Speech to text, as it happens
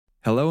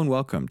Hello and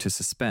welcome to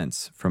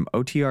Suspense from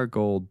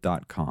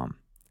OTRGold.com.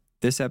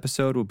 This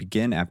episode will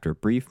begin after a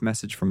brief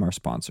message from our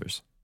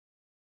sponsors.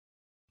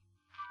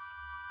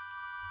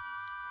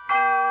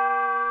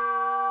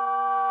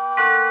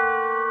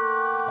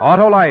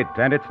 Autolite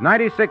and its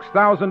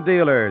 96,000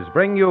 dealers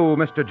bring you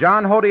Mr.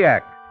 John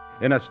Hodiak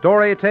in a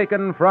story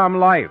taken from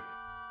life.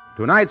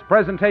 Tonight's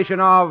presentation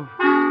of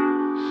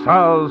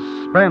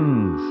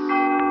Suspense.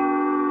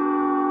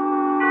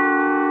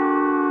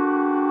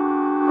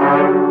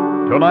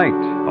 Tonight,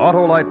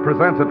 Autolite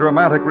presents a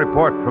dramatic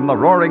report from the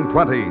Roaring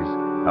Twenties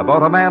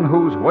about a man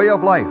whose way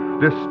of life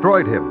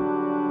destroyed him.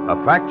 A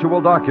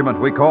factual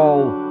document we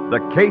call The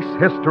Case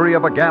History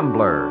of a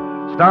Gambler,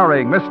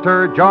 starring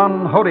Mr.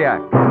 John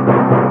Hodiak.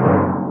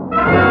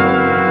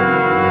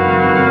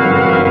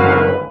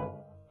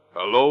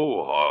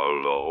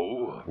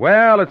 Hello.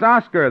 Well, it's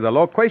Oscar, the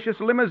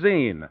loquacious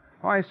limousine.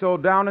 Why so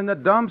down in the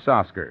dumps,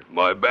 Oscar?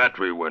 My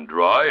battery went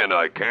dry and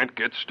I can't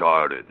get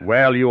started.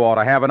 Well, you ought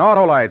to have an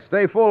Autolite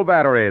Stay Full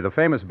battery, the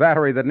famous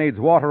battery that needs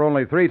water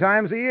only 3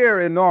 times a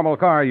year in normal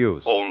car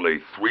use.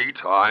 Only 3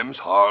 times,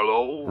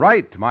 Harlow?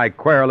 Right, my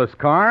querulous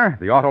car.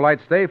 The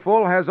Autolite Stay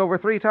Full has over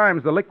 3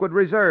 times the liquid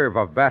reserve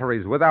of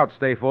batteries without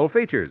Stay Full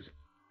features.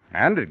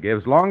 And it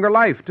gives longer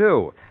life,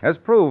 too, as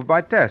proved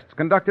by tests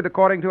conducted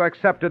according to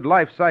accepted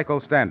life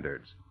cycle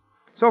standards.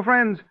 So,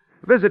 friends,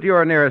 visit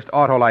your nearest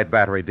Autolite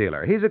battery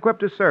dealer. He's equipped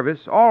to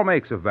service all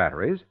makes of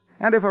batteries,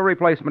 and if a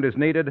replacement is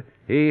needed,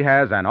 he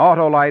has an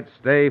Autolite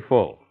Stay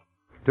Full.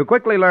 To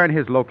quickly learn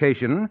his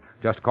location,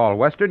 just call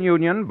Western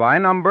Union by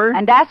number...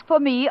 And ask for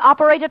me,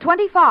 Operator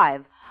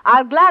 25.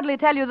 I'll gladly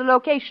tell you the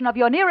location of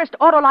your nearest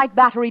Autolite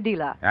battery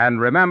dealer. And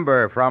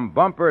remember, from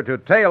bumper to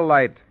tail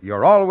light,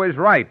 you're always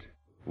right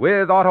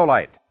with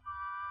Autolite.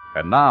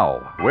 And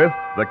now, with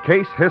The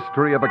Case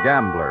History of a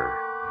Gambler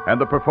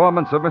and the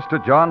performance of Mr.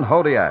 John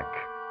Hodiak,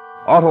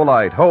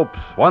 Autolite hopes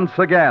once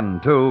again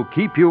to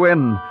keep you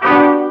in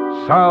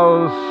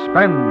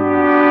suspense.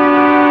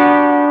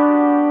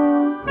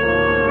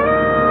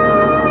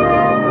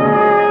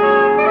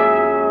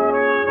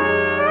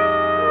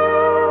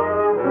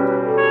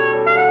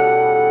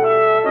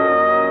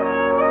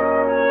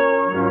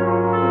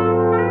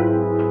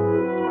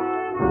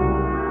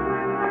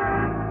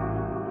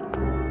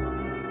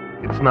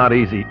 It's not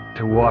easy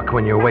to walk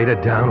when you're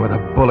weighted down with a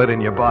bullet in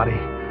your body.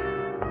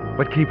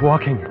 But keep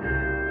walking,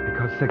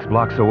 because 6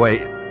 blocks away,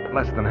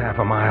 less than half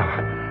a mile,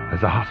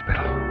 is a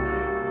hospital.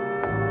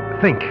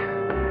 Think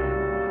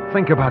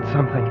about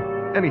something,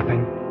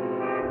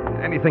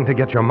 anything to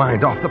get your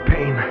mind off the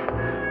pain.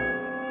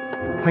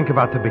 Think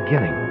about the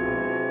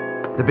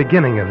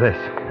beginning of this.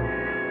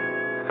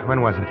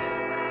 When was it?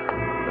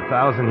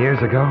 1,000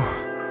 years ago?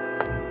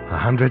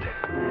 100?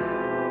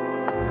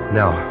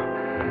 No,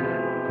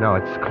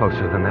 it's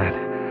closer than that.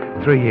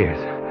 3 years.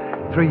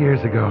 3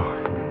 years ago,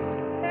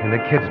 in the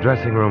kids'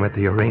 dressing room at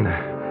the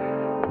arena.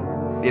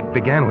 It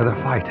began with a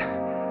fight.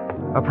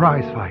 A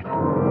prize fight.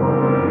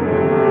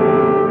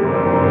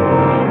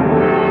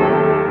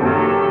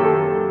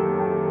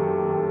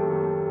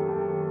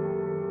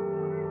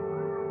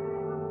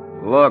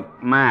 Look,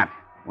 Matt,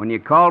 when you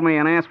called me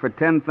and asked for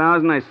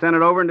 $10,000, I sent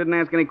it over and didn't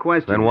ask any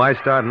questions. Then why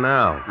start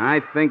now?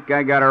 I think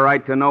I got a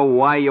right to know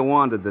why you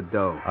wanted the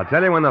dough. I'll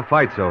tell you when the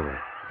fight's over.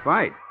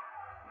 Fight?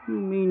 You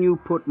mean you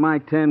put my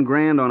 10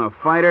 grand on a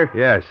fighter?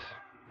 Yes.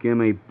 Give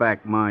me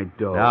back my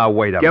dough. Now,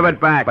 wait a minute. Give it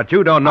back. But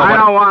you don't know I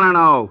don't want to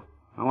know.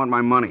 I want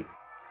my money.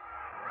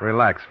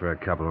 Relax for a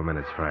couple of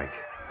minutes, Frank.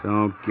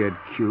 Don't get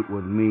cute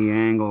with me,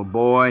 Angle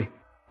boy.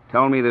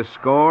 Tell me the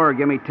score or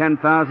give me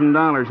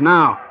 $10,000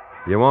 now.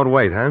 You won't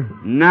wait, huh?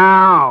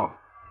 Now!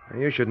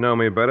 You should know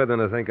me better than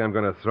to think I'm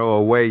going to throw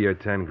away your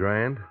 10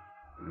 grand.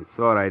 I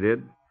thought I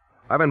did.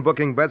 I've been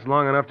booking bets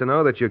long enough to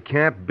know that you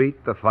can't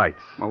beat the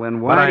fights. Well,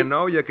 then why... But I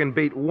know you can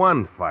beat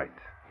one fight.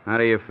 How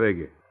do you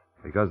figure?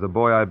 Because the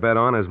boy I bet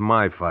on is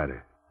my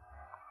fighter.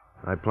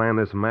 I planned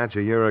this match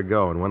a year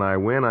ago, and when I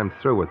win, I'm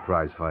through with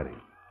prize fighting.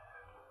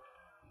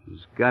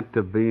 There's got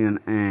to be an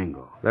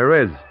angle. There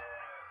is.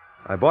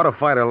 I bought a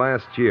fighter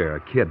last year, a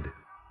kid.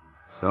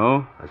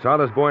 So? I saw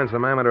this boy in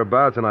some amateur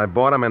bouts, and I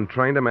bought him and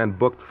trained him and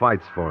booked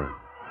fights for him.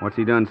 What's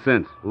he done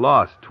since?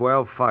 Lost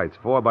 12 fights,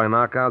 4 by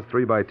knockouts,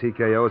 3 by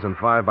TKOs, and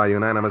 5 by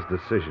unanimous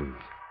decisions.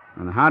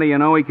 And how do you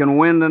know he can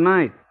win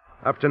tonight?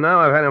 Up to now,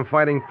 I've had him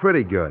fighting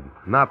pretty good.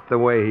 Not the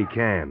way he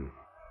can.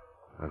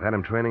 I've had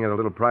him training at a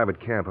little private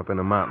camp up in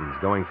the mountains,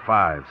 going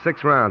 5,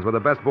 6 rounds with the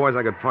best boys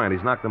I could find.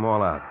 He's knocked them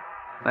all out.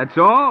 That's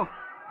all?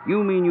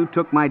 You mean you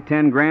took my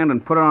 10 grand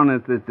and put it on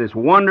this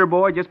wonder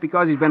boy just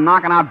because he's been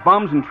knocking out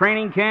bums in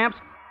training camps?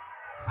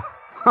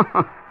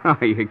 Oh,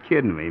 you're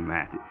kidding me,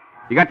 Matt.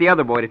 You got the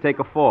other boy to take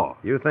a fall.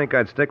 You think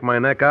I'd stick my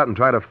neck out and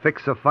try to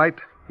fix a fight?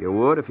 You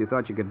would if you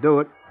thought you could do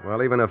it.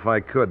 Well, even if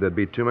I could, there'd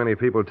be too many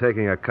people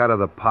taking a cut of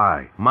the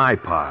pie. My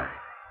pie.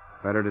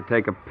 Better to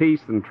take a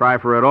piece than try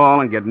for it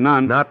all and get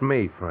none. Not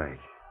me, Frank.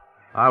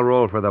 I'll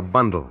roll for the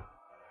bundle.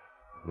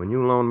 When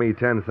you loaned me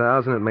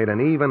 $10,000, it made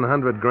an even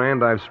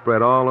 $100,000 I've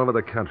spread all over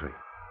the country.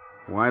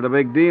 Why the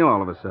big deal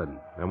all of a sudden?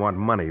 I want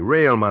money,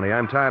 real money.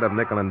 I'm tired of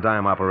nickel and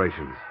dime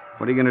operations.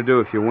 What are you going to do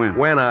if you win?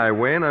 When I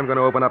win, I'm going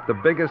to open up the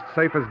biggest,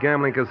 safest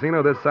gambling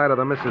casino this side of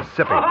the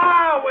Mississippi.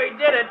 Oh, we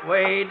did it.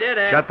 We did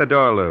it. Shut the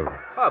door, Lou.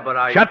 Oh, but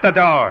I... Shut the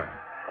door.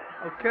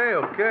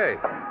 Okay.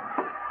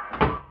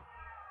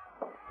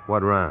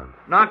 What round?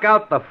 Knock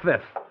out the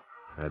fifth.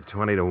 At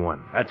 20-1.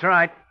 That's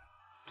right.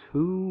 $2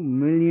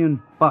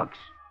 million.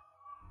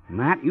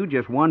 Matt, you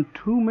just won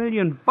 $2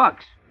 million.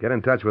 Get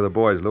in touch with the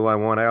boys, Lou. I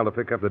want Al to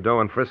pick up the dough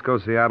in Frisco,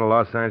 Seattle,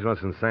 Los Angeles,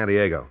 and San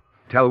Diego.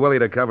 Tell Willie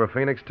to cover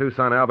Phoenix,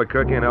 Tucson,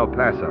 Albuquerque, and El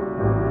Paso.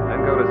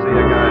 Then go to see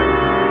a guy.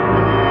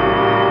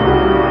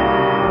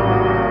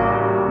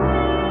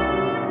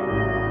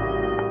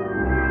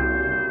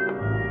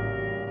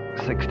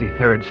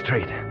 63rd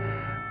Street.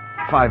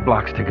 5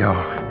 blocks to go.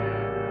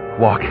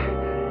 Walk.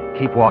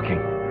 Keep walking.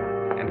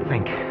 And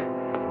think.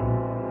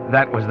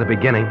 That was the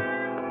beginning.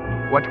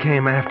 What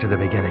came after the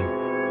beginning?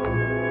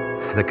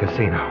 The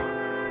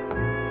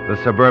casino. The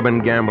suburban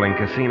gambling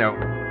casino.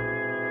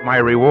 My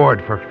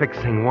reward for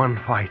fixing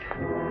one fight.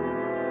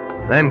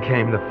 Then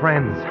came the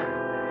friends.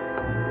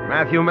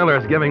 Matthew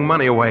Miller's giving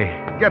money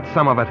away. Get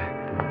some of it.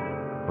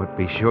 But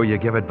be sure you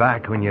give it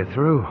back when you're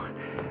through.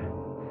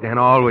 And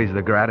always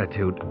the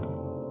gratitude.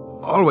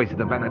 Always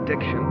the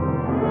benediction.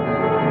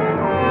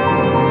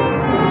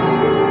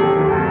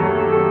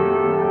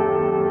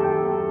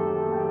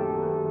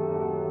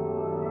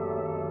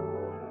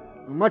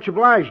 Much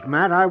obliged,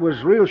 Matt. I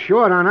was real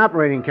short on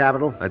operating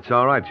capital. That's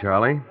all right,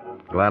 Charlie.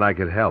 Glad I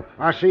could help.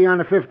 I'll see you on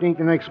the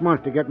 15th of next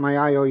month to get my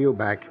IOU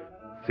back.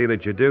 See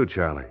that you do,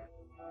 Charlie.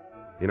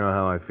 You know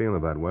how I feel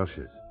about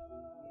Welsh's.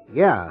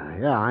 Yeah,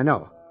 I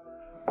know.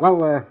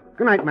 Well,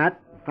 good night, Matt.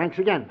 Thanks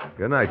again.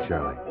 Good night,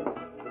 Charlie.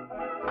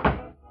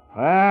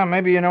 Well,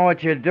 maybe you know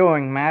what you're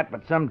doing, Matt,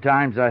 but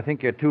sometimes I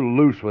think you're too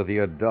loose with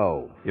your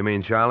dough. You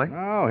mean Charlie?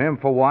 Oh, him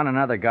for one, and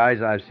other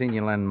guys I've seen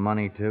you lend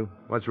money to.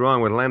 What's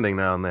wrong with lending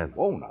now and then?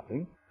 Oh,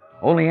 nothing.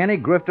 Only any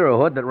grifter or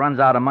hood that runs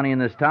out of money in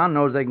this town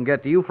knows they can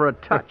get to you for a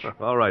touch.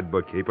 All right,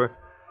 bookkeeper.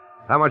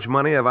 How much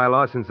money have I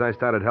lost since I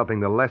started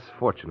helping the less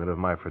fortunate of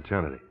my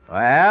fraternity?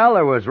 Well,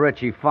 there was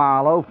Richie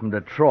Farlow from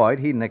Detroit.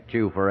 He nicked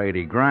you for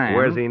 $80,000.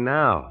 Where's he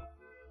now?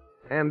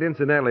 And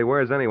incidentally,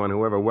 where's anyone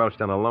who ever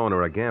welched on a loan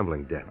or a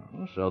gambling debt?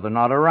 So they're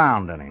not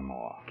around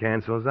anymore.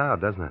 Cancels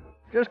out, doesn't it?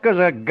 Just because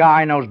a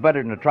guy knows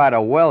better than to try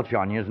to welch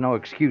on you is no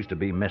excuse to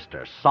be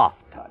Mr. Soft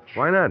Touch.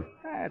 Why not?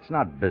 It's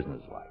not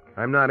businesslike.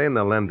 I'm not in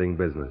the lending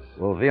business.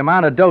 Well, the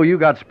amount of dough you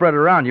got spread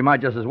around, you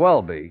might just as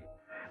well be.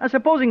 Now,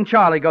 supposing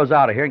Charlie goes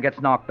out of here and gets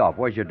knocked off,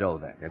 where's your dough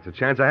then? It's a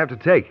chance I have to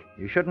take.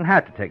 You shouldn't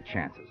have to take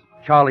chances.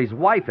 Charlie's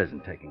wife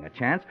isn't taking a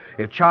chance.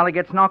 If Charlie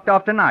gets knocked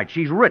off tonight,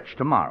 she's rich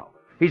tomorrow.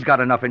 He's got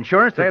enough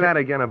insurance to... Say that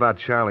again about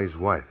Charlie's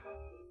wife.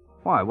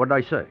 Why? What did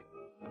I say?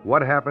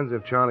 What happens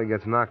if Charlie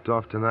gets knocked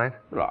off tonight?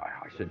 Well,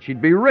 I said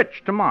she'd be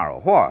rich tomorrow.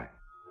 Why?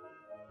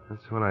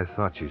 That's what I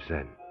thought you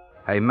said.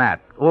 Hey,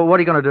 Matt, what are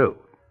you going to do?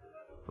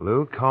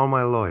 Lou, call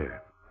my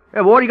lawyer.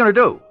 Yeah, what are you going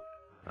to do?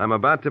 I'm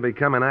about to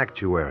become an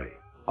actuary.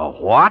 A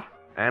what?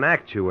 An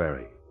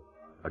actuary.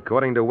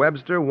 According to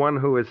Webster, one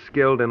who is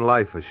skilled in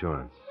life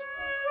assurance.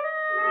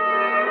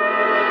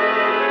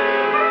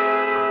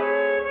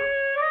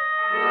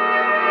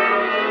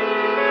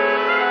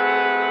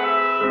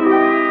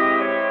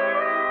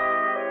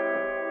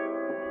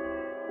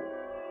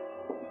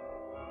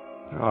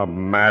 Oh,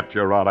 Matt,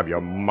 you're out of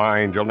your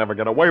mind. You'll never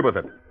get away with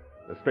it.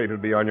 The state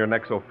would be on your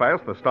neck so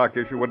fast, the stock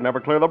issue would never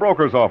clear the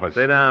broker's office.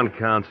 Sit down,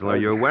 Counselor.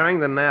 You're wearing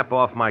the nap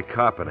off my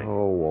carpeting. Oh,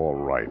 all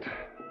right.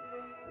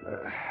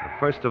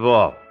 First of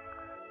all,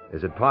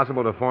 is it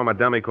possible to form a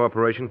dummy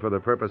corporation for the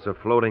purpose of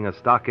floating a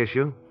stock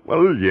issue?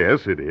 Well,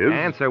 yes, it is.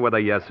 Answer with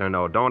a yes or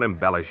no. Don't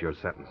embellish your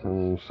sentences.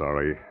 Oh,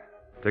 sorry.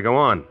 To go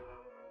on.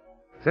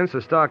 Since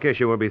the stock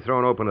issue will be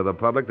thrown open to the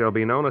public, there'll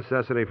be no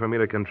necessity for me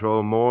to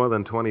control more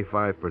than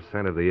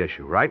 25% of the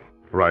issue, right?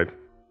 Right.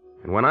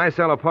 And when I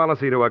sell a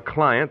policy to a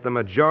client, the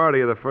majority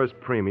of the first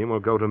premium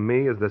will go to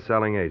me as the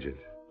selling agent.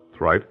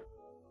 That's right.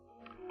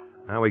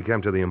 Now we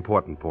come to the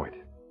important point.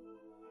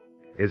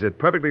 Is it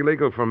perfectly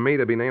legal for me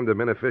to be named the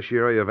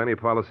beneficiary of any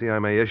policy I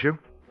may issue?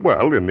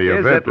 Well, in the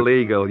Is event... it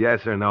legal,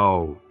 yes or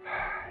no?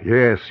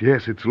 Yes,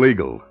 it's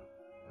legal.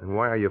 Then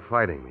why are you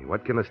fighting me?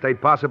 What can the state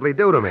possibly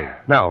do to me?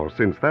 Now,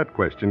 since that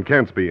question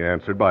can't be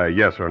answered by a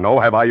yes or no,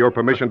 have I your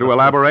permission to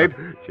elaborate?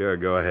 Sure,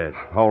 go ahead.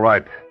 All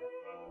right.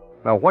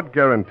 Now, what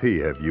guarantee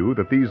have you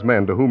that these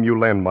men to whom you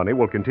lend money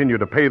will continue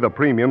to pay the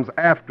premiums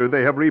after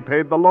they have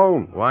repaid the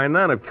loan? Why,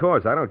 none, of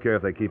course. I don't care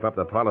if they keep up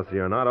the policy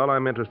or not. All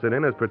I'm interested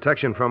in is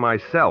protection for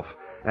myself.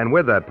 And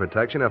with that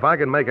protection, if I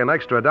can make an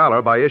extra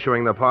dollar by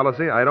issuing the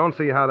policy, I don't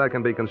see how that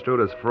can be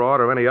construed as fraud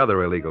or any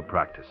other illegal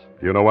practice.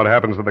 You know what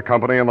happens to the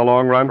company in the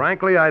long run?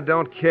 Frankly, I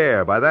don't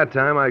care. By that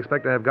time, I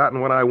expect to have gotten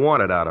what I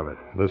wanted out of it.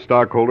 The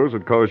stockholders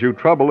would cause you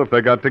trouble if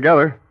they got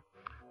together.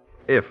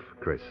 If,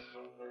 Chris.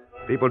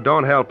 People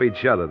don't help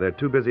each other. They're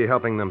too busy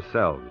helping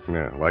themselves.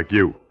 Yeah, like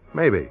you.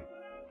 Maybe.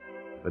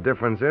 The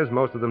difference is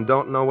most of them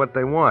don't know what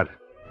they want.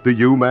 Do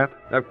you, Matt?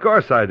 Of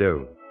course I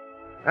do.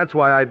 That's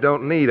why I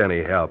don't need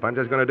any help. I'm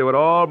just going to do it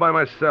all by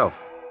myself.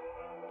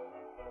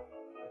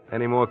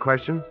 Any more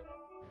questions?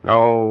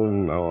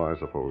 No, I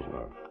suppose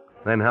not.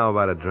 Then how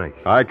about a drink?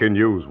 I can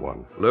use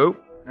one. Lou?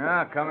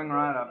 Yeah, coming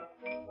right up.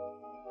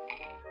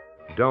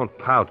 Don't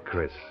pout,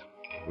 Chris.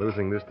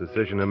 Losing this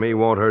decision to me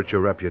won't hurt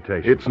your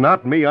reputation. It's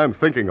not me I'm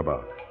thinking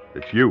about.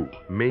 It's you.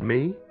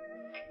 Me?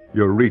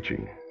 You're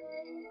reaching.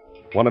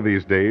 One of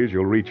these days,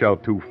 you'll reach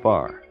out too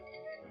far.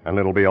 And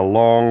it'll be a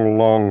long,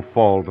 long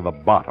fall to the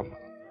bottom.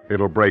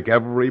 It'll break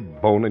every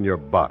bone in your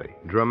body.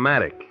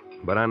 Dramatic,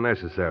 but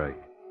unnecessary.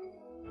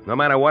 No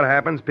matter what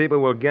happens, people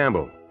will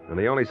gamble. And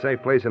the only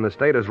safe place in the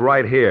state is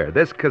right here.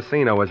 This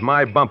casino is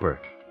my bumper.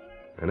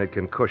 And it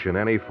can cushion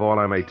any fall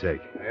I may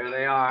take. There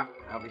they are.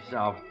 Help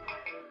yourself.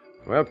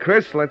 Well,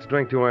 Chris, let's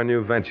drink to our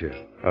new venture.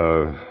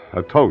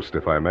 A toast,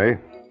 if I may.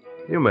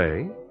 You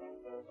may.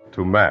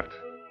 To Matt.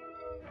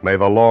 May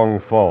the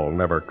long fall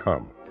never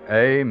come.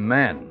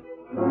 Amen.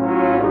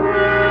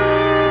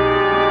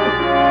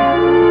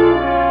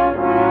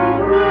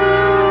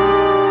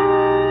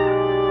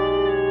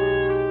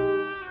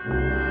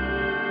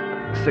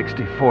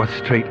 64th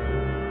Street,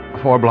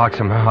 4 blocks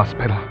from the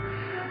hospital.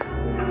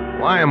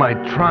 Why am I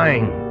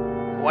trying?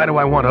 Why do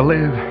I want to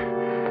live?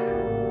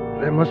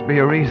 There must be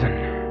a reason.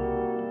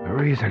 A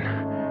reason.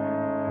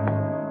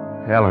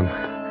 Ellen.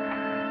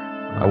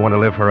 I want to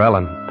live for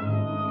Ellen.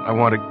 I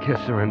want to kiss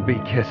her and be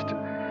kissed.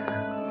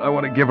 I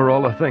want to give her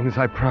all the things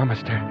I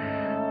promised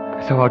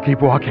her. So I'll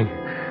keep walking.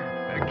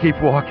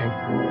 Keep walking.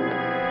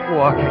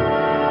 Walking.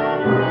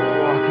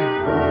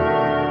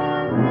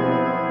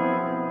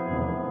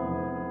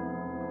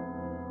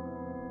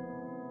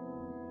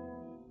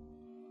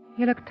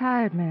 You look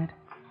tired, Matt.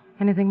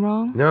 Anything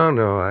wrong? No,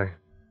 I'm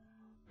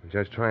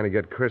just trying to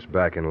get Chris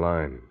back in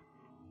line.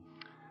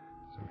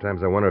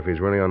 Sometimes I wonder if he's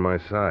really on my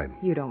side.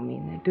 You don't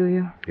mean that, do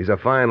you? He's a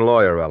fine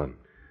lawyer, Ellen.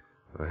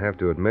 I have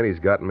to admit he's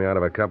gotten me out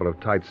of a couple of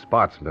tight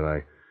spots, but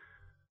I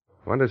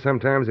wonder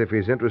sometimes if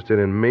he's interested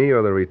in me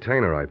or the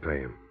retainer I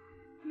pay him.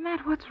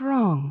 Matt, what's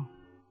wrong?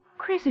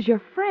 Chris is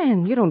your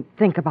friend. You don't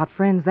think about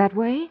friends that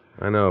way.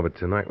 I know, but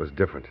tonight was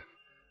different.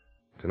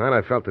 Tonight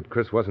I felt that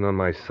Chris wasn't on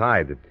my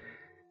side, that...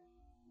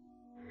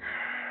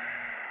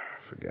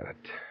 Forget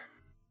it.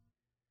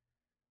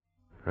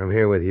 I'm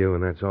here with you,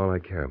 and that's all I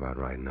care about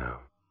right now.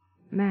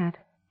 Matt.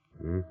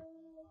 Hmm?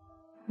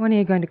 When are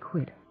you going to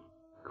quit?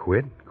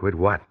 Quit? Quit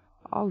what?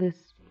 All this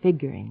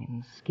figuring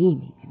and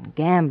scheming and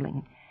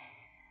gambling.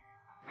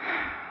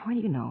 What do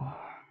you know?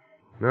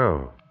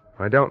 No,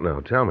 I don't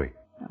know. Tell me.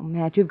 Oh,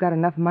 Matt, you've got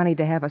enough money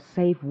to have a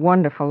safe,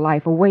 wonderful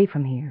life away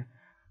from here.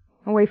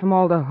 Away from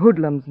all the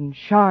hoodlums and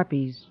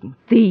sharpies and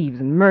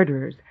thieves and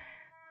murderers.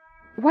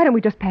 Why don't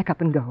we just pack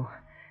up and go?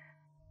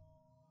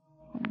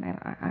 Oh,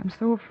 Matt, I'm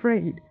so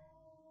afraid.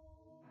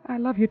 I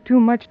love you too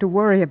much to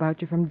worry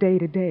about you from day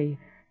to day.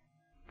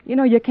 You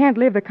know, you can't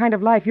live the kind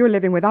of life you're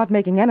living without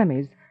making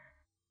enemies.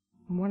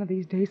 And one of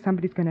these days,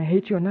 somebody's going to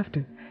hate you enough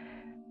to...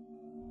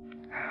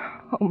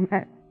 Oh,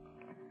 Matt.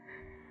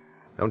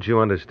 Don't you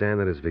understand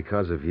that it's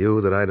because of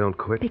you that I don't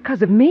quit?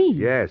 Because of me?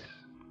 Yes.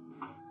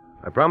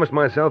 I promised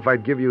myself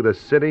I'd give you the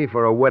city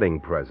for a wedding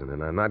present,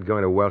 and I'm not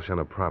going to welsh on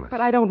a promise.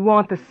 But I don't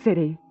want the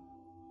city.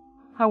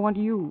 I want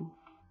you.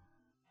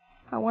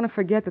 I want to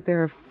forget that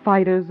there are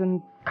fighters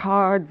and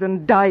cards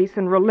and dice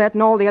and roulette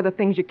and all the other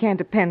things you can't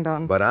depend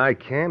on. But I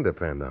can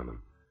depend on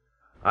them.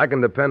 I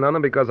can depend on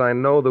them because I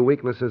know the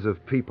weaknesses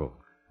of people.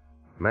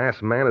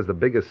 Masked Man is the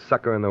biggest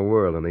sucker in the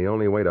world, and the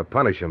only way to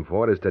punish him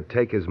for it is to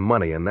take his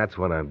money, and that's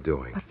what I'm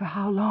doing. But for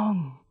how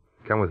long?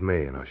 Come with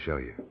me, and I'll show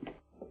you.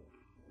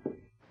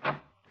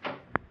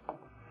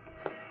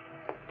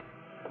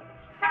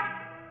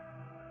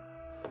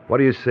 What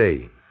do you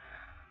see?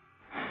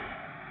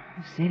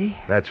 The city?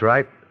 That's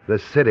right, the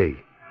city.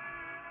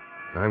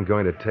 I'm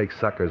going to take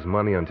suckers'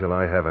 money until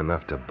I have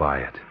enough to buy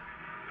it.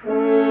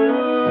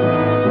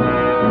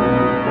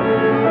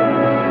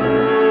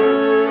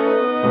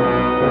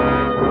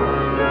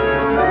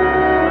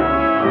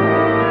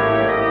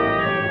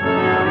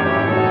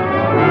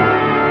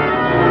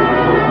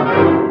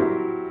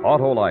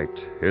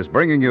 Autolite is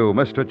bringing you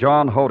Mr.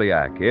 John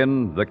Hodiak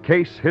in The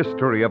Case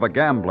History of a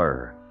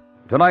Gambler.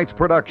 Tonight's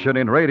production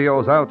in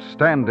radio's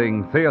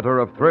outstanding theater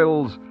of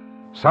thrills,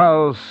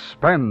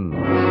 Suspense.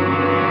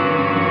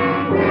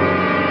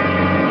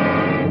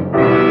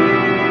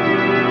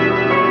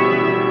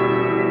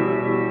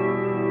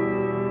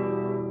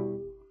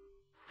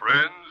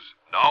 Friends,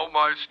 now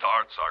my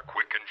starts are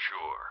quick and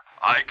sure.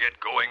 I get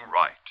going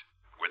right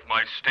with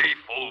my Stay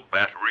Full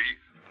battery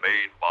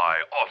made by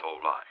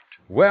Autolite.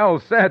 Well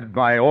said,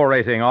 my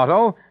orating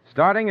Otto.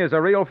 Starting is a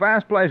real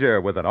fast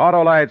pleasure with an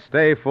Autolite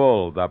Stay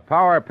Full, the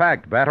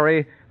power-packed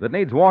battery that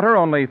needs water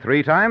only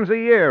 3 times a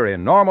year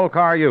in normal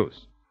car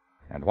use.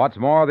 And what's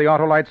more, the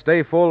Autolite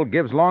Stay Full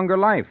gives longer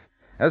life,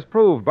 as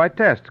proved by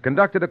tests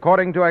conducted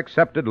according to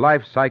accepted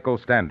life cycle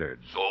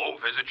standards. So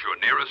visit your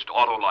nearest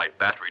Autolite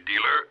battery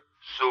dealer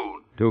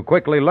soon. To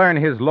quickly learn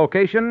his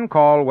location,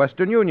 call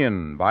Western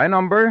Union by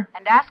number...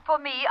 And ask for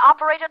me,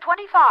 Operator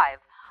 25.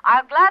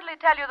 I'll gladly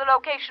tell you the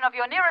location of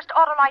your nearest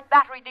Autolite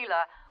battery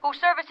dealer, who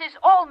services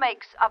all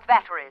makes of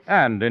batteries.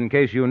 And in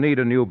case you need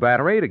a new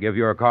battery to give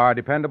your car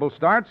dependable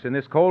starts in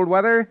this cold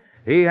weather,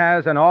 he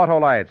has an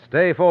Autolite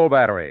Stay Full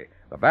battery,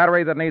 the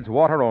battery that needs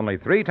water only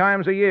 3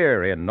 times a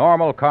year in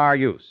normal car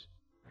use.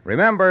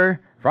 Remember,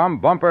 from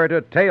bumper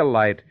to tail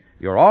light,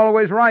 you're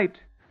always right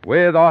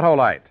with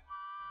Autolite.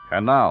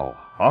 And now,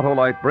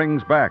 Autolite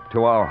brings back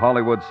to our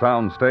Hollywood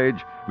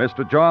soundstage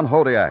Mr. John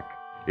Hodiak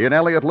in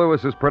Elliot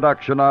Lewis's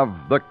production of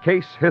The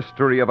Case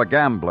History of a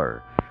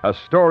Gambler, a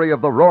story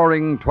of the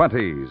Roaring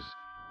Twenties,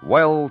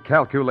 well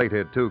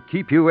calculated to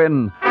keep you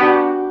in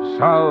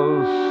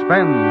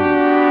suspense.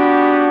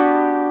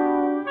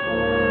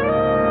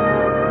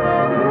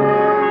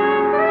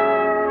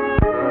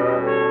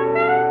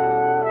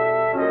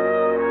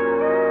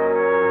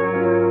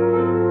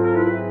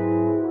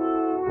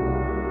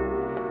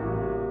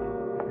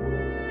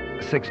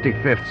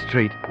 "65th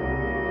Street.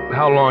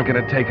 How long can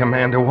it take a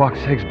man to walk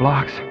 6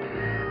 blocks?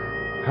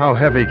 How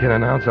heavy can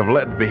an ounce of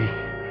lead be?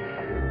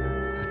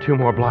 2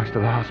 more blocks to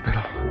the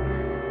hospital.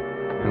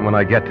 And when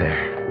I get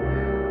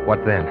there,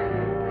 what then?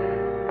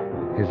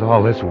 Is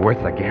all this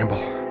worth the gamble?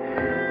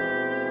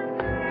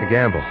 The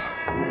gamble.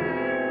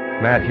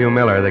 Matthew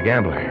Miller, the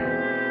gambler.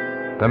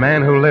 The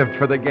man who lived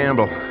for the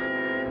gamble.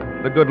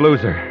 The good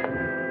loser.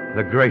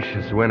 The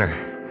gracious winner.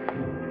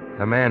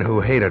 The man who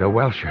hated a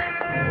Welsher.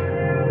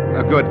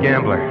 A good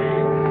gambler.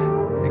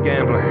 A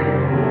gambler.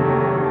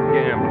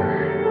 Gambler.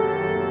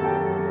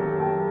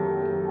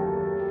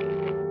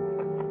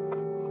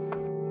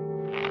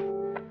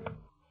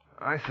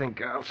 I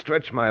think I'll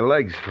stretch my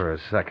legs for a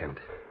second.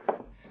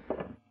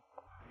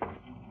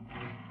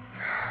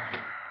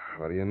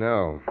 What do you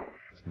know?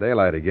 It's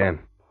daylight again.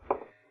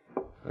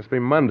 Must be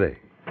Monday.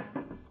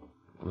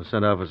 We'll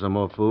send out for some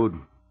more food.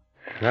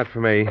 Not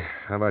for me.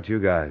 How about you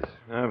guys?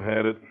 I've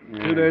had it.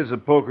 2 days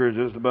of poker is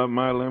just about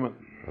my limit.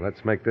 Well,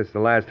 let's make this the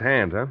last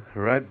hand, huh?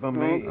 Right by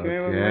me.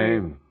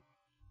 Okay.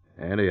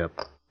 Ante up.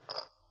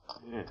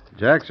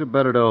 Jacks are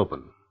better to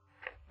open.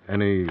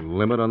 Any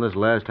limit on this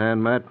last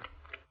hand, Matt?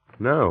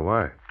 No,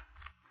 why?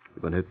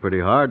 You've been hit pretty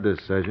hard this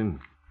session.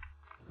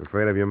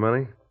 Afraid of your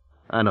money?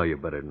 I know you're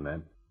better than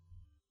that.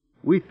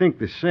 We think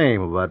the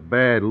same about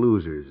bad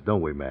losers,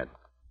 don't we, Matt?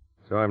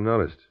 So I've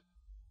noticed.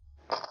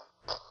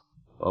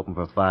 Open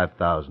for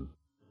 5,000.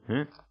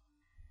 Huh?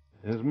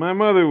 As my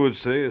mother would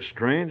say, a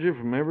stranger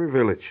from every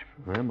village.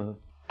 I'm up.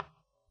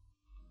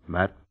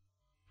 Matt?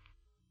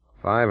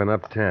 5 and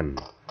up 10.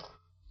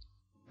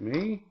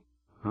 Me?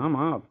 I'm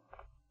up.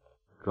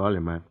 Call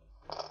you, Matt.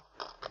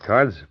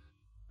 Cards?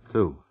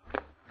 2.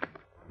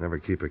 Never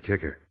keep a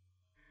kicker.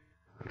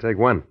 I'll take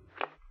 1.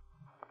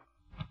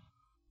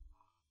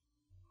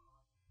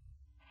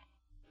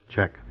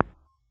 Check.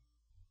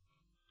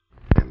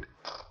 And?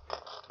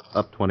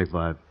 Up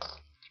 25.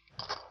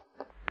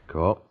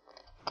 Call.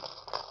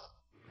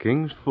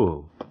 King's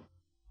full.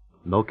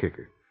 No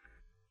kicker.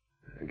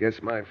 I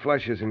guess my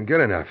flush isn't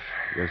good enough.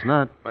 Guess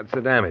not. What's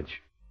the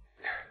damage?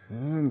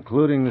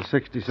 Including the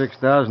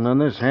 66,000 on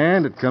this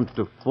hand, it comes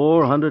to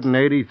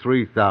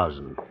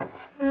 483,000.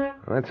 Well,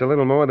 that's a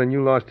little more than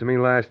you lost to me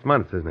last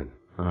month, isn't it?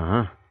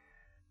 Uh-huh.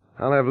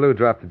 I'll have Lou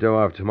drop the dough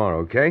off tomorrow,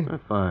 okay?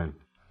 Fine.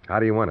 How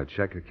do you want it,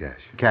 check or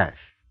cash? Cash.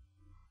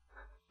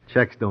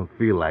 Checks don't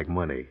feel like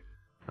money.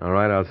 All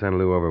right, I'll send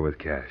Lou over with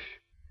cash.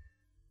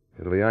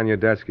 It'll be on your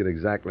desk at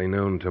exactly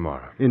noon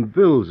tomorrow. In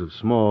bills of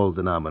small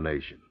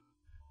denomination.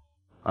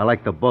 I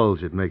like the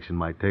bulge it makes in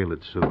my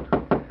tailored suit.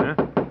 Huh?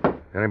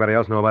 Anybody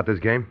else know about this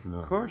game? No.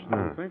 Of course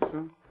not. I think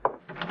so.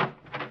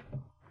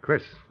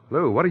 Chris,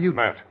 Lou, what are you...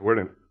 Matt, we're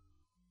in.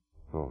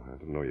 Oh, I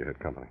didn't know you had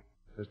company.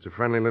 Just a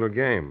friendly little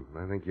game.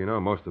 I think you know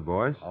most of the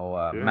boys.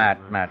 Oh,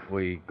 Matt,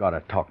 we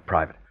gotta talk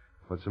private.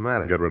 What's the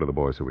matter? Get rid of the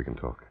boys so we can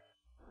talk.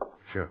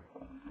 Sure.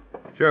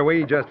 Sure,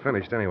 we just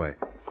finished anyway.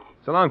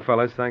 So long,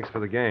 fellas. Thanks for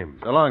the game.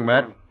 So long,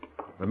 Matt.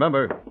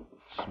 Remember,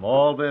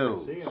 small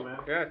bills. See you, man.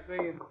 Yeah,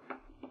 see you.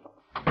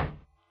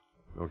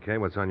 Okay,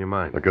 what's on your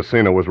mind? The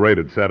casino was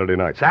raided Saturday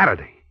night.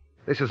 Saturday?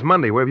 This is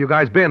Monday. Where have you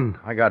guys been?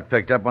 I got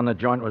picked up when the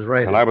joint was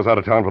raided. And I was out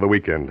of town for the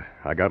weekend.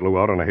 I got Lou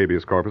out on a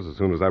habeas corpus as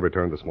soon as I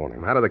returned this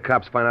morning. How did the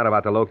cops find out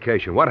about the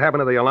location? What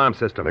happened to the alarm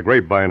system? The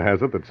grapevine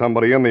has it that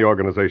somebody in the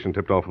organization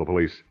tipped off the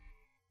police.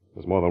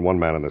 There's more than one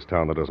man in this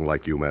town that doesn't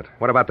like you, Matt.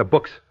 What about the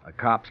books? The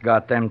cops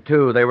got them,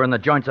 too. They were in the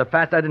joint so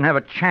fast I didn't have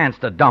a chance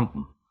to dump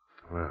them.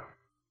 Well,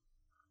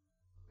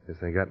 guess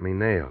they got me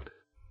nailed.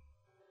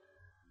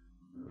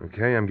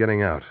 Okay, I'm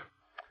getting out.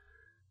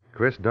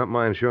 Chris, dump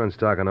my insurance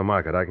stock on the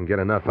market. I can get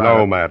enough out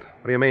No, of... Matt.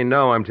 What do you mean,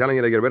 no? I'm telling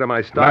you to get rid of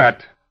my stock.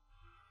 Matt!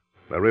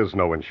 There is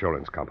no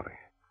insurance company.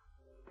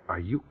 Are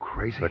you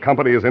crazy? The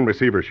company is in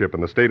receivership,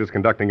 and the state is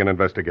conducting an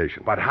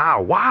investigation. But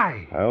how?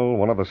 Why? Well,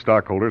 one of the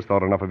stockholders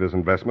thought enough of his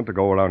investment to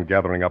go around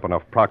gathering up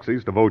enough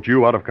proxies to vote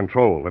you out of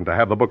control and to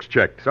have the books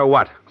checked. So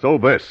what? So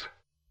this.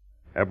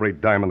 Every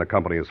dime in the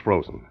company is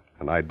frozen,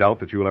 and I doubt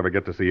that you'll ever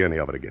get to see any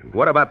of it again.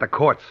 What about the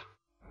courts?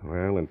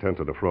 Well, intent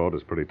to defraud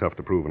is pretty tough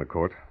to prove in a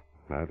court.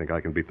 I think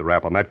I can beat the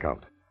rap on that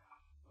count.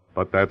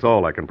 But that's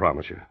all I can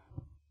promise you.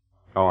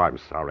 Oh, I'm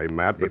sorry,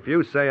 Matt, but... If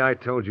you say I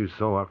told you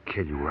so, I'll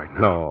kill you right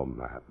now. No,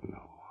 Matt, no.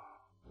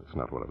 That's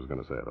not what I was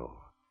going to say at all.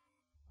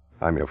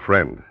 I'm your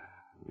friend.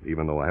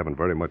 Even though I haven't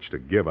very much to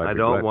give, I I'd be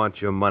don't glad... want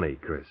your money,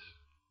 Chris.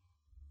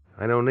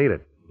 I don't need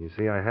it. You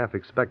see, I half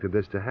expected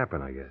this to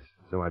happen, I guess.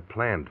 So I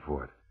planned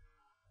for it.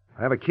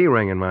 I have a key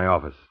ring in my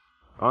office.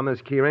 On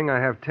this key ring, I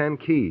have 10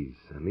 keys.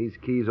 And these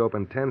keys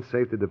open 10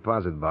 safety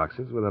deposit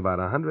boxes with about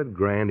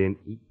 $100,000 in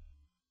each.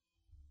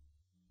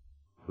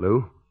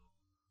 Lou?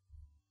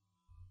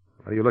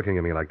 What are you looking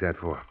at me like that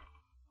for?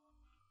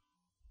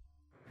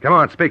 Come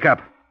on, speak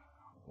up.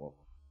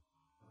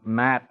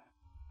 Matt,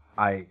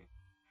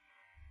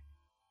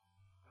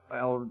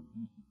 well,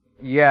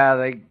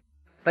 yeah,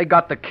 they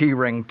got the key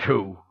ring,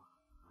 too.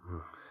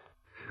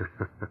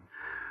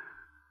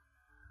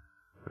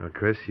 Well,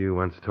 Chris, you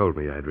once told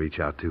me I'd reach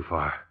out too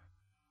far.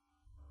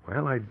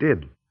 Well, I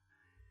did.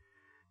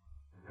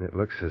 And it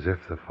looks as if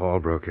the fall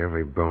broke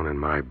every bone in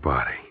my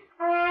body.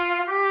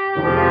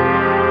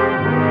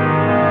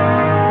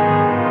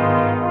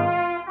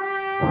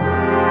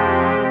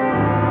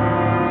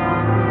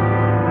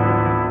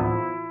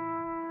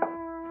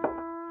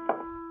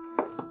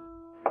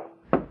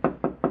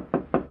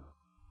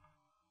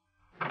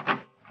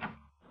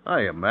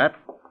 Hiya, Matt.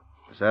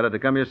 Decided to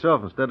come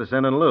yourself instead of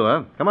sending Lou,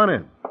 huh? Come on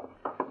in.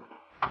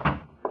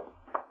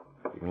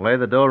 You can lay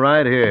the dough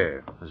right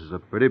here. This is a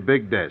pretty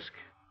big desk.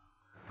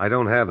 I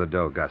don't have the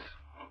dough, Gus.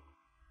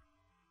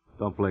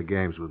 Don't play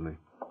games with me.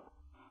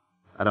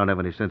 I don't have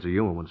any sense of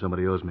humor when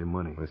somebody owes me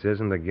money. This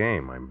isn't a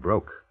game. I'm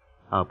broke.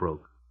 How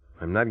broke?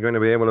 I'm not going to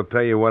be able to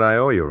pay you what I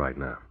owe you right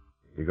now.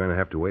 You're going to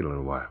have to wait a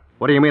little while.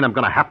 What do you mean I'm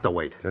going to have to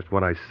wait? Just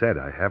what I said.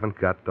 I haven't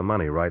got the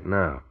money right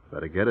now.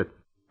 Better get it.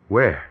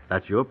 Where?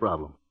 That's your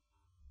problem.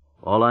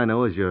 All I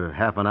know is you're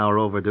half an hour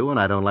overdue, and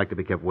I don't like to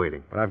be kept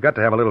waiting. But I've got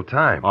to have a little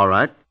time. All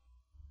right.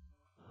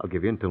 I'll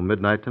give you until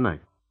midnight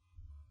tonight.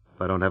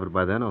 If I don't have it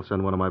by then, I'll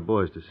send one of my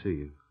boys to see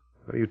you.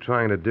 What are you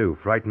trying to do?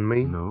 Frighten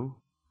me? No.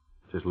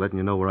 Just letting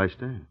you know where I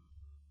stand.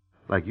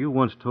 Like you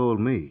once told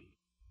me,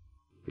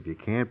 if you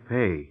can't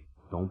pay,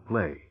 don't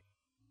play.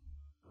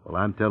 Well,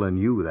 I'm telling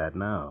you that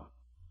now.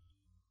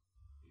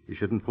 You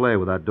shouldn't play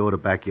without dough to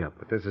back you up.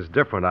 But this is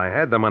different. I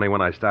had the money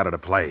when I started to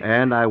play.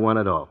 And I won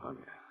it off on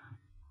you.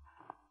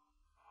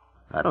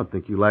 I don't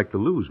think you like to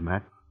lose,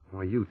 Matt.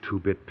 Why, you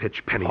two-bit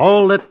pitch penny.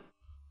 Hold it!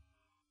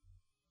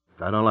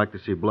 I don't like to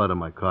see blood on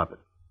my carpet.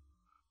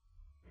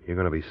 You're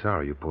going to be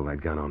sorry you pulled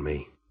that gun on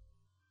me.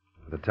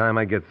 By the time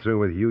I get through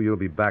with you, you'll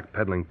be back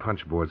peddling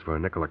punch boards for a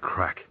nickel a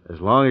crack. As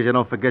long as you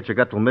don't forget you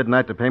got till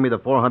midnight to pay me the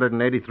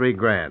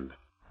 $483,000.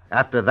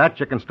 After that,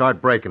 you can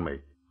start breaking me.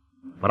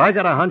 But I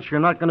got a hunch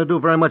you're not going to do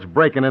very much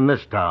breaking in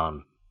this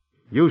town.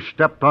 You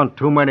stepped on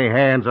too many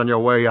hands on your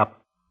way up.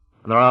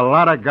 And there are a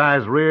lot of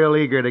guys real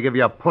eager to give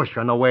you a push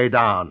on the way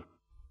down.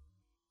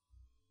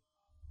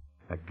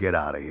 Now get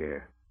out of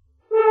here.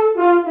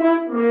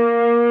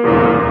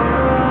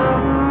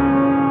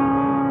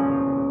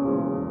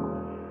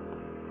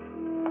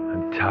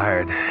 I'm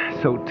tired.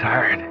 So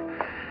tired.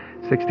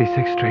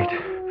 66th Street.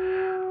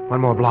 One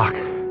more block.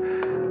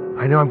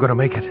 I know I'm going to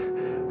make it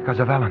because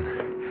of Ellen.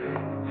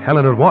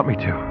 Ellen would want me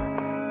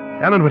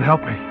to. Ellen would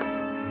help me.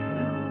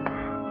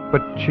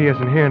 But she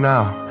isn't here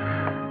now.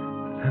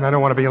 And I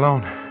don't want to be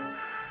alone.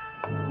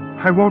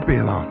 I won't be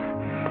alone.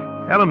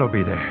 Ellen will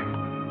be there.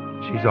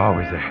 She's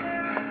always there.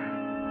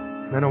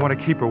 And I don't want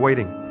to keep her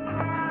waiting.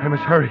 I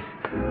must hurry.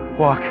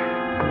 Walk.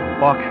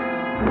 Walk.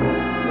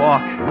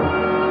 Walk.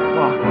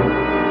 Walk.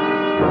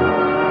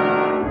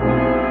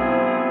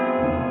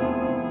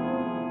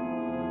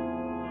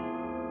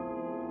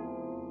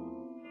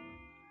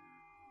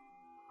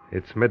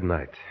 It's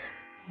midnight.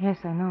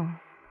 Yes, I know.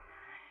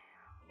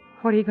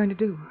 What are you going to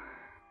do?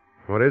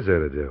 What is there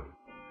to do?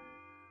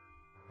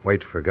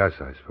 Wait for Gus,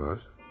 I suppose.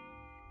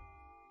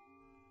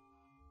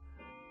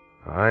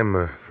 I'm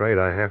afraid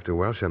I have to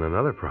welch on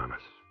another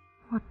promise.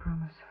 What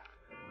promise?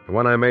 The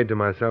one I made to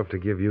myself to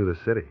give you the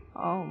city.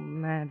 Oh,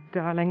 Matt,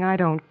 darling, I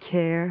don't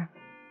care.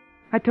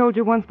 I told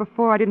you once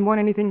before I didn't want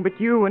anything but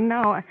you, and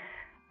now I...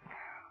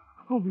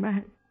 Oh,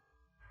 Matt.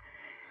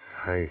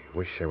 I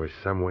wish there was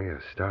some way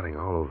of starting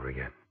all over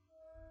again.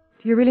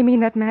 Do you really mean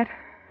that, Matt?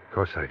 Of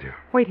course I do.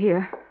 Wait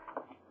here.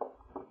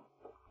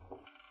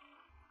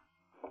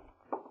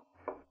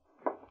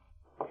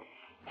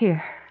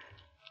 Here.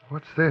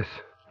 What's this?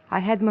 I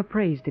had them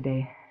appraised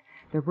today.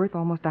 They're worth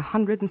almost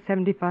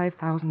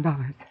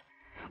 $175,000.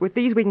 With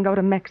these, we can go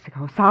to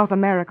Mexico, South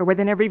America, where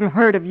they never even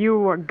heard of you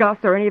or Gus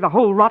or any of the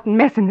whole rotten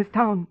mess in this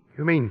town.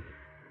 You mean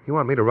you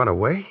want me to run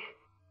away?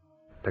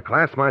 To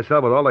class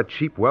myself with all the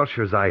cheap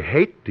Welshers I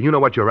hate? Do you know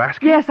what you're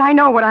asking? Yes, I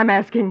know what I'm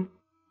asking.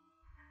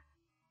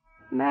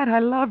 Matt, I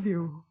love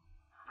you.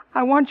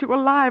 I want you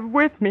alive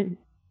with me.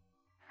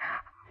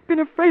 I've been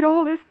afraid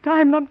all this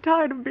time, and I'm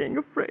tired of being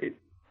afraid.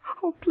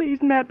 Oh, please,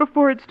 Matt,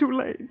 before it's too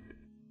late.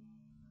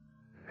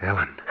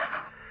 Ellen.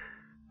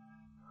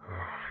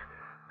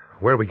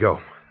 Where we go?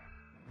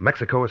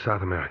 Mexico or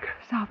South America?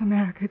 South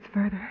America, it's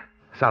further.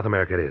 South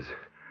America it is.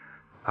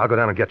 I'll go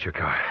down and get your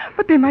car.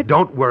 But they might...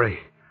 Don't worry.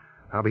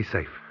 I'll be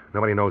safe.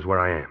 Nobody knows where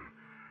I am.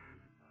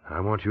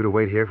 I want you to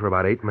wait here for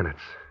about 8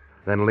 minutes.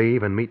 Then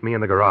leave and meet me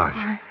in the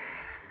garage.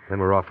 Then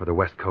we're off for the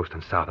West Coast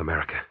and South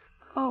America.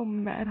 Oh,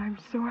 Matt, I'm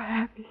so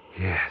happy.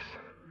 Yes.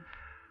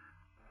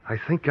 I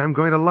think I'm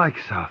going to like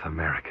South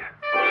America.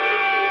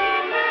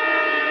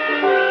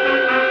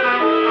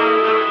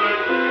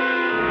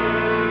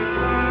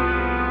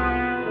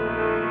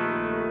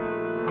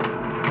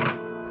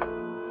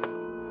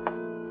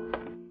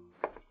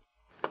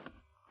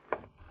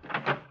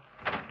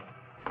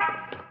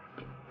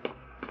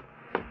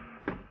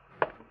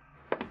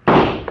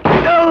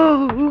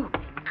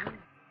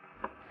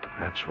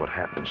 That's what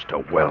happens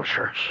to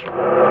Welshers.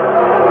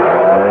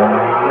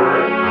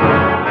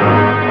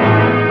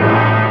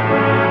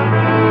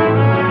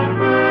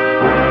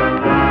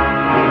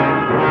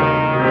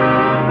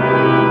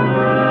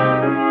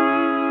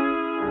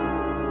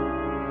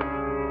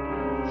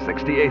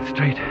 '68th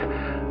Street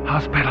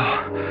Hospital.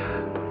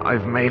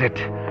 I've made it.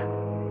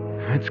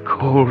 It's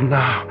cold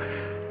now.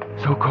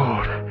 So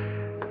cold.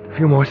 A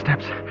few more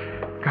steps.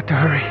 Got to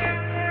hurry.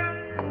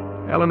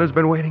 Eleanor's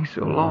been waiting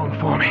so long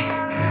for me.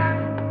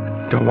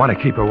 Don't want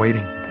to keep her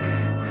waiting.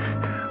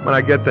 When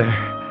I get there,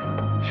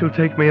 she'll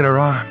take me in her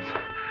arms.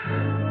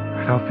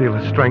 And I'll feel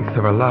the strength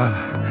of her love.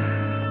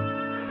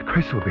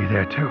 Chris will be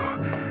there, too.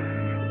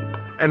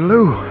 And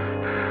Lou.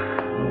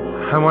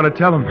 I want to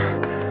tell him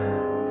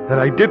that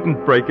I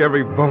didn't break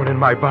every bone in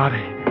my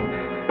body.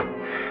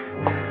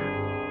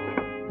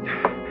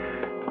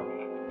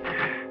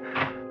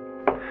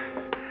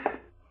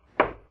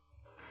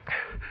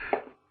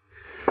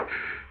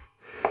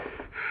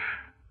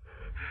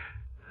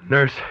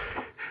 Nurse.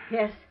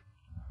 Yes?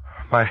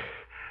 My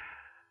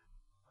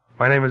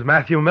name is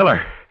Matthew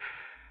Miller.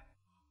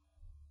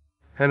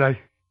 And I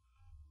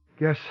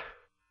guess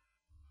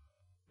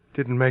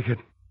didn't make it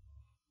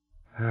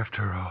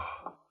after all.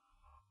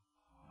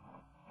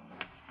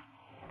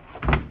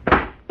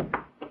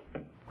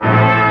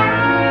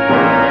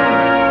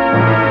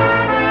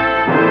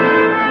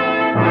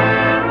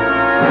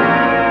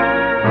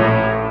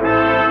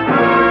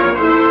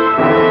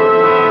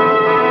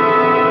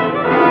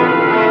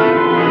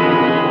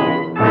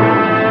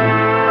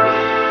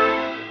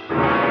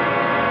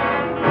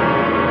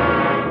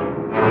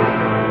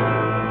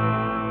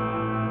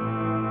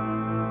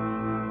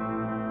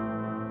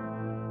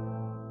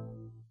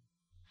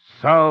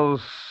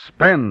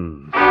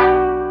 Suspense.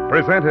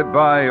 Presented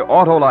by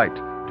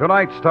Autolite.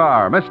 Tonight's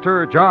star,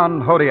 Mr. John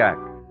Hodiak.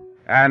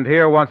 And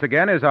here once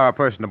again is our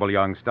personable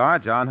young star,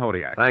 John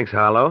Hodiak. Thanks,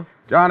 Harlow.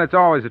 John, it's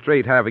always a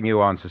treat having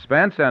you on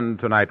Suspense, and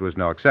tonight was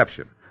no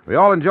exception. We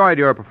all enjoyed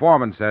your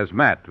performance as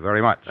Matt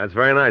very much. That's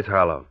very nice,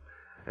 Harlow.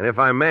 And if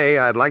I may,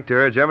 I'd like to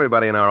urge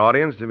everybody in our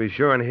audience to be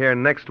sure and hear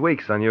next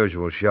week's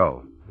unusual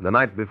show, The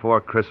Night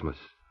Before Christmas.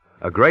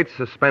 A great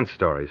suspense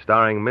story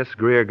starring Miss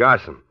Greer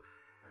Garson.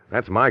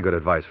 That's my good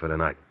advice for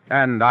tonight.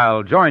 And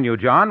I'll join you,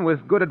 John,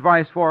 with good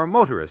advice for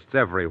motorists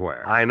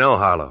everywhere. I know,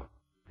 Harlow.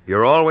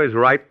 You're always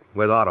right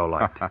with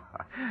Autolite.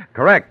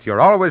 Correct. You're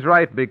always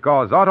right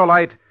because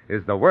Autolite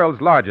is the world's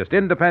largest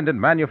independent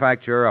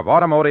manufacturer of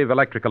automotive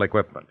electrical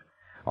equipment.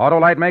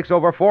 Autolite makes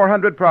over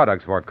 400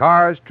 products for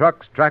cars,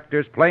 trucks,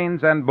 tractors,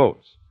 planes, and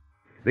boats.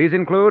 These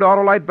include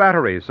Autolite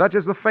batteries, such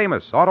as the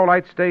famous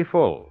Autolite Stay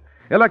Full,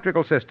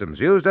 electrical systems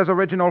used as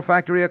original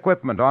factory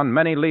equipment on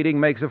many leading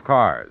makes of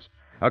cars,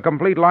 a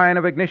complete line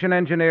of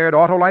ignition-engineered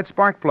Autolite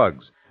spark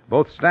plugs,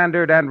 both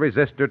standard and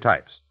resistor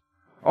types.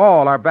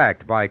 All are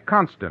backed by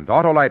constant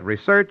Autolite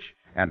research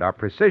and are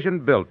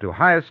precision-built to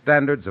highest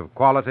standards of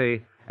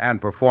quality and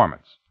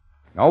performance.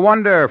 No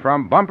wonder,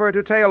 from bumper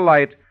to tail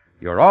light,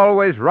 you're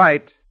always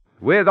right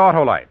with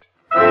Autolite.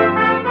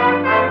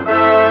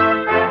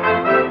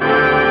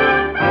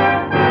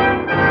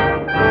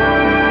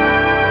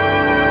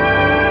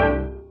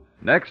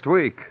 Next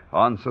week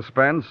on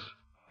Suspense,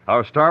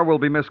 our star will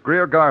be Miss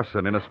Greer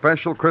Garson in a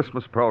special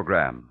Christmas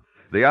program,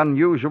 the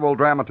unusual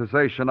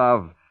dramatization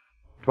of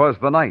 'Twas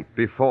the Night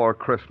Before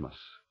Christmas.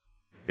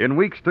 In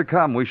weeks to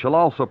come, we shall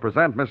also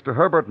present Mr.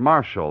 Herbert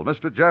Marshall,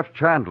 Mr. Jeff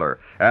Chandler,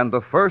 and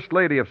the First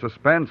Lady of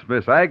Suspense,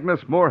 Miss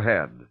Agnes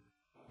Moorehead.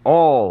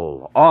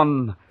 All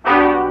on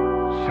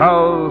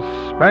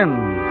Suspense.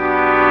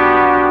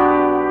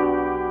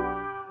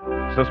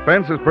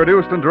 Suspense is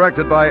produced and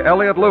directed by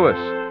Elliott Lewis,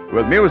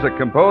 with music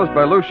composed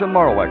by Lucian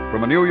Morwick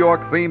from a New York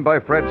theme by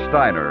Fred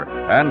Steiner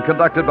and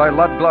conducted by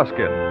Lud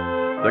Gluskin.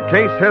 The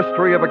Case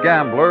History of a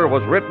Gambler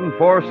was written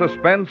for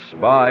Suspense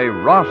by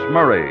Ross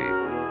Murray.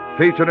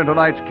 Featured in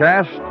tonight's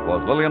cast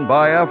was Lillian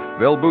Baeff,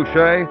 Bill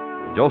Boucher,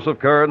 Joseph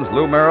Kearns,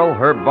 Lou Merrill,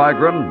 Herb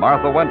Vigran,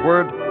 Martha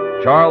Wentworth,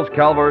 Charles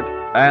Calvert,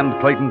 and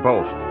Clayton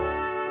Post.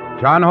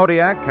 John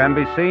Hodiak can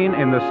be seen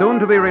in the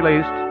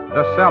soon-to-be-released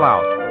The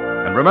Sellout.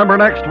 And remember,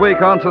 next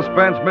week on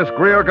Suspense, Miss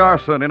Greer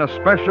Garson in a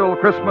special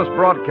Christmas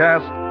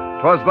broadcast,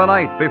 'Twas the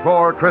Night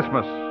Before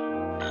Christmas.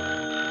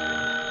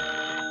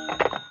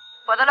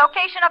 For the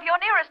location of your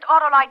nearest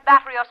Autolite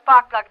battery or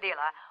spark plug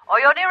dealer, or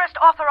your nearest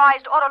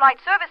authorized Autolite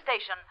service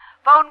station,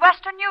 phone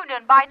Western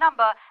Union by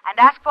number and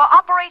ask for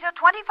operator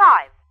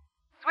 25.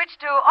 Switch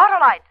to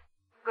Autolite.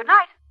 Good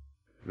night.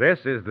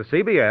 This is the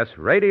CBS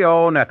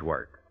Radio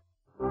Network.